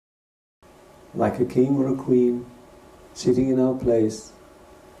like a king or a queen, sitting in our place,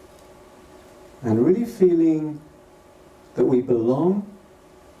 and really feeling that we belong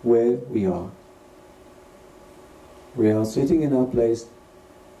where we are. We are sitting in our place,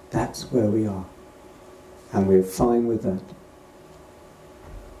 that's where we are, and we're fine with that.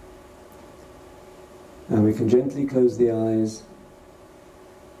 And we can gently close the eyes.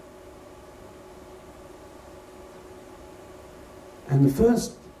 And the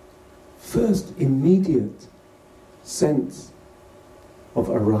first immediate sense of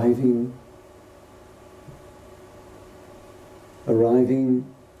arriving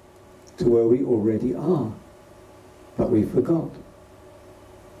to where we already are, but we forgot.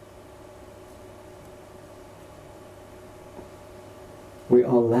 We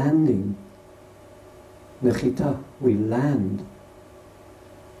are landing. Nechita, we land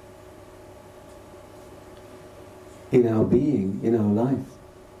in our being, in our life.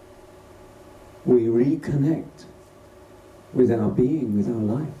 We reconnect with our being, with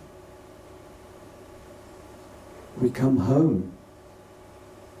our life. We come home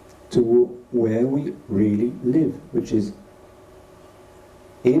to where we really live, which is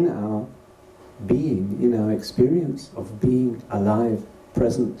in our being, in our experience of being alive,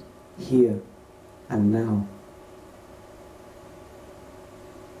 present, here and now.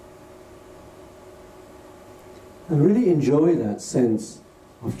 And really enjoy that sense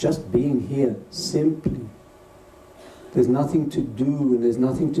of just being here, simply. There's nothing to do, and there's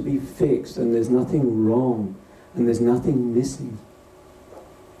nothing to be fixed, and there's nothing wrong, and there's nothing missing.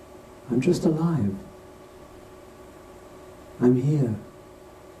 I'm just alive. I'm here,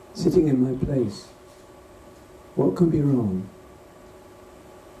 sitting in my place. What can be wrong?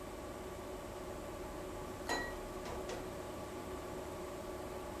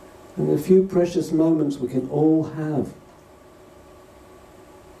 And a few precious moments we can all have.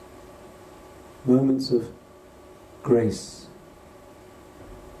 Moments of grace.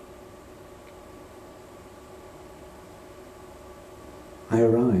 I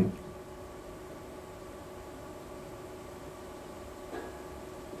arrived.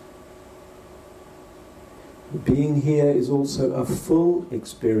 Being here is also a full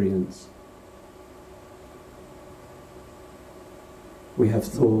experience. We have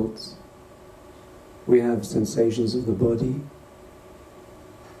thoughts, we have sensations of the body,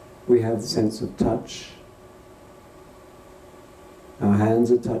 we have the sense of touch. Our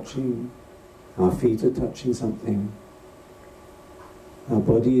hands are touching, our feet are touching something. Our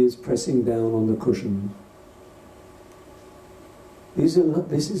body is pressing down on the cushion. This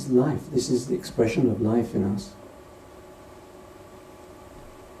is life, this is the expression of life in us.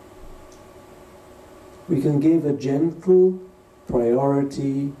 We can give a gentle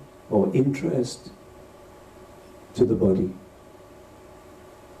priority or interest to the body.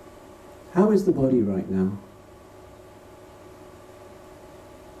 How is the body right now?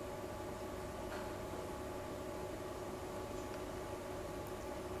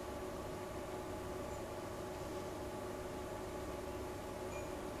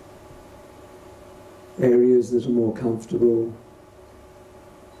 Areas that are more comfortable,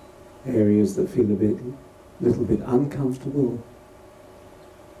 areas that feel a little bit uncomfortable.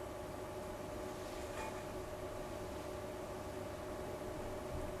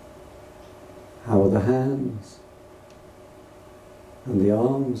 How are the hands and the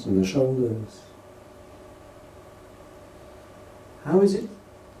arms and the shoulders? How is it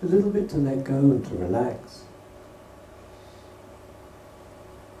a little bit to let go and to relax?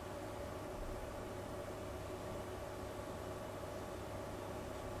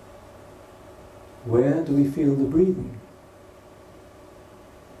 Where do we feel the breathing?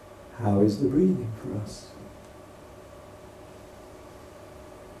 How is the breathing for us?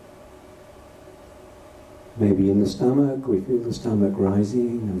 Maybe in the stomach, we feel the stomach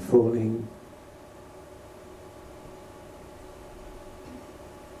rising and falling.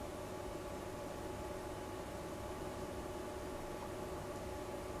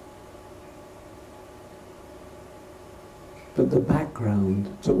 But the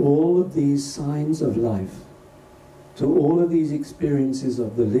background to all of these signs of life, to all of these experiences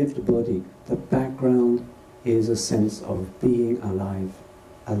of the lived body, the background is a sense of being alive,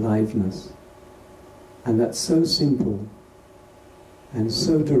 aliveness. And that's so simple, and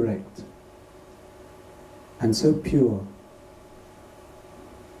so direct, and so pure,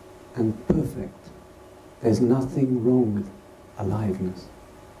 and perfect. There's nothing wrong with aliveness.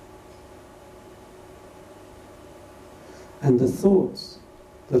 And the thoughts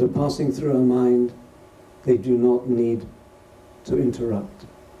that are passing through our mind, they do not need to interrupt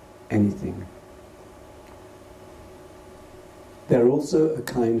anything. they're also a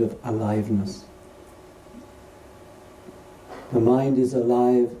kind of aliveness. The mind is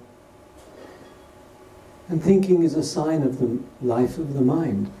alive, and thinking is a sign of the life of the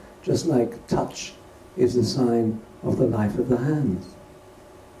mind, just like touch is a sign of the life of the hands.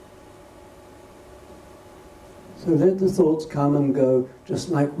 So let the thoughts come and go just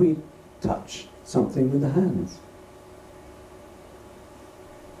like we touch something with the hands.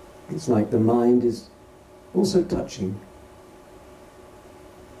 It's like the mind is also touching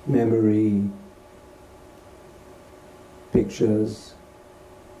memory, pictures.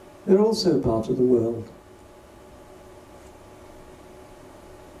 They're also part of the world.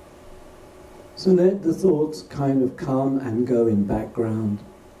 So let the thoughts kind of come and go in background,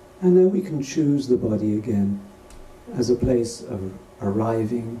 and then we can choose the body again as a place of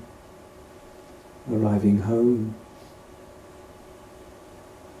arriving home,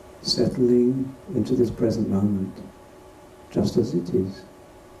 settling into this present moment, just as it is.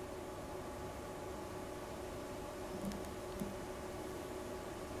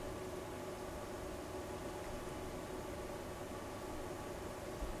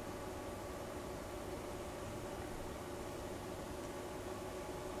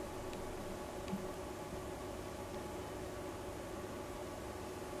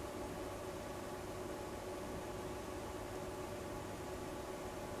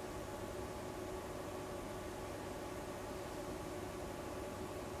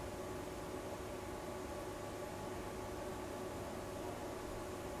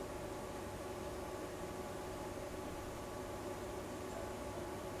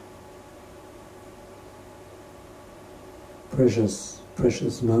 Precious,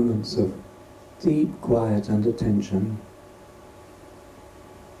 precious moments of deep quiet and attention.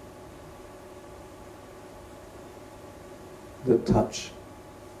 That touch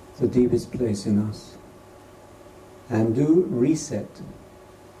the deepest place in us. And do reset.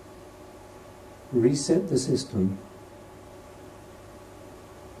 Reset the system.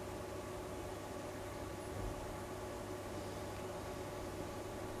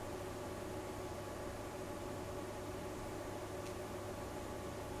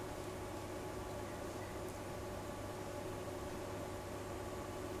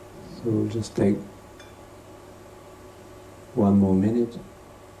 So we'll just take one more minute.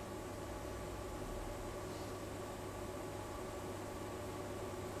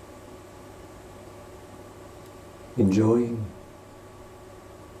 Enjoying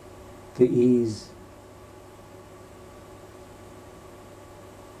the ease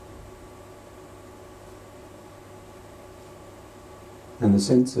and the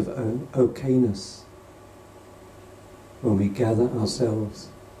sense of okayness when we gather ourselves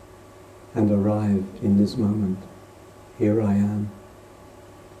and arrive in this moment. Here I am.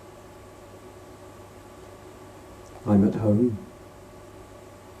 I'm at home.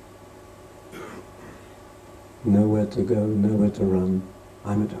 Nowhere to go, nowhere to run.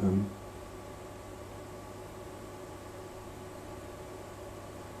 I'm at home.